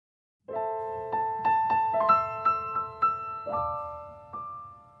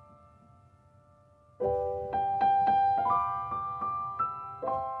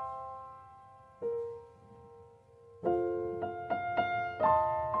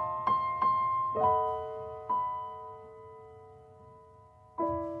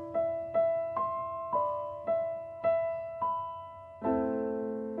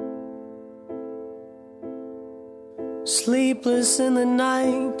Sleepless in the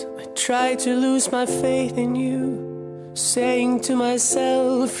night, I try to lose my faith in you, saying to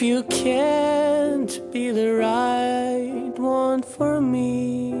myself, you can't be the right one for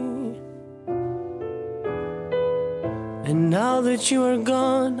me. And now that you are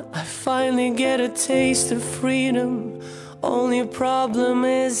gone, I finally get a taste of freedom. Only problem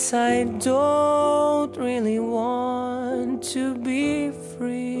is I don't really want to be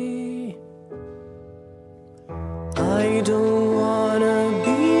free. I don't wanna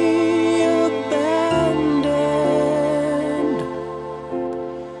be abandoned.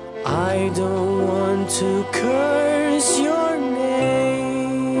 I don't want to curse your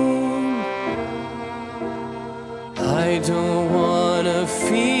name. I don't wanna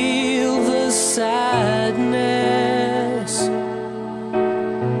feel the sadness,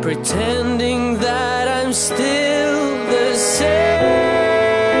 pretending that I'm still the same.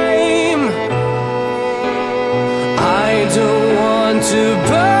 I don't want to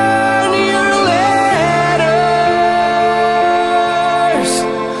burn your letters.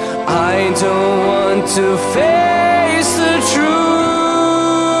 I don't want to face the truth.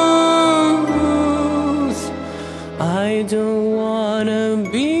 I don't want to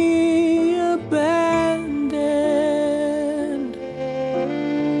be abandoned.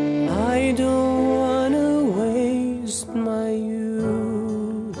 I don't want to waste my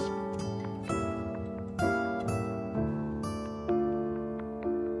youth.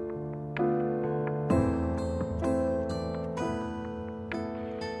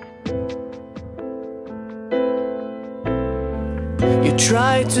 You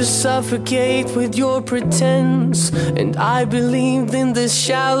tried to suffocate with your pretense, and I believed in this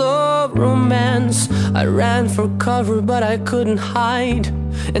shallow romance. I ran for cover but I couldn't hide,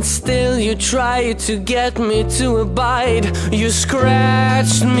 and still you tried to get me to abide. You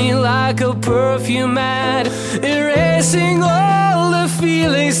scratched me like a perfume ad, erasing all the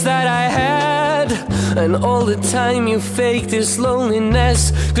feelings that I had. And all the time you faked this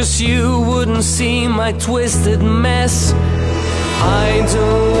loneliness, 'cause you wouldn't see my twisted mess. I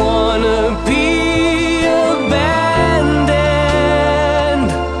don't wanna be abandoned.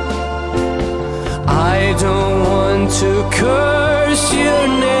 I don't want to curse your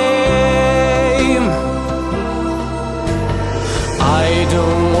name. I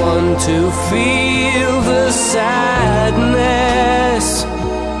don't want to feel the sadness,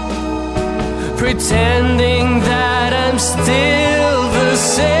 pretending that I'm still the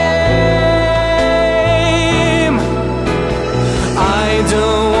same. I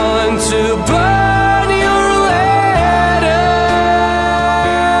don't want to burn your letters.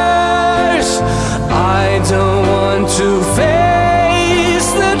 I don't want to face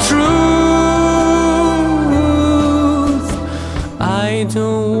the truth. I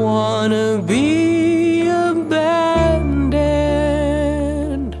don't want to be abandoned.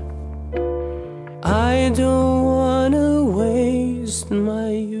 I don't want to waste my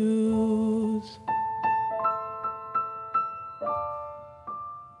youth.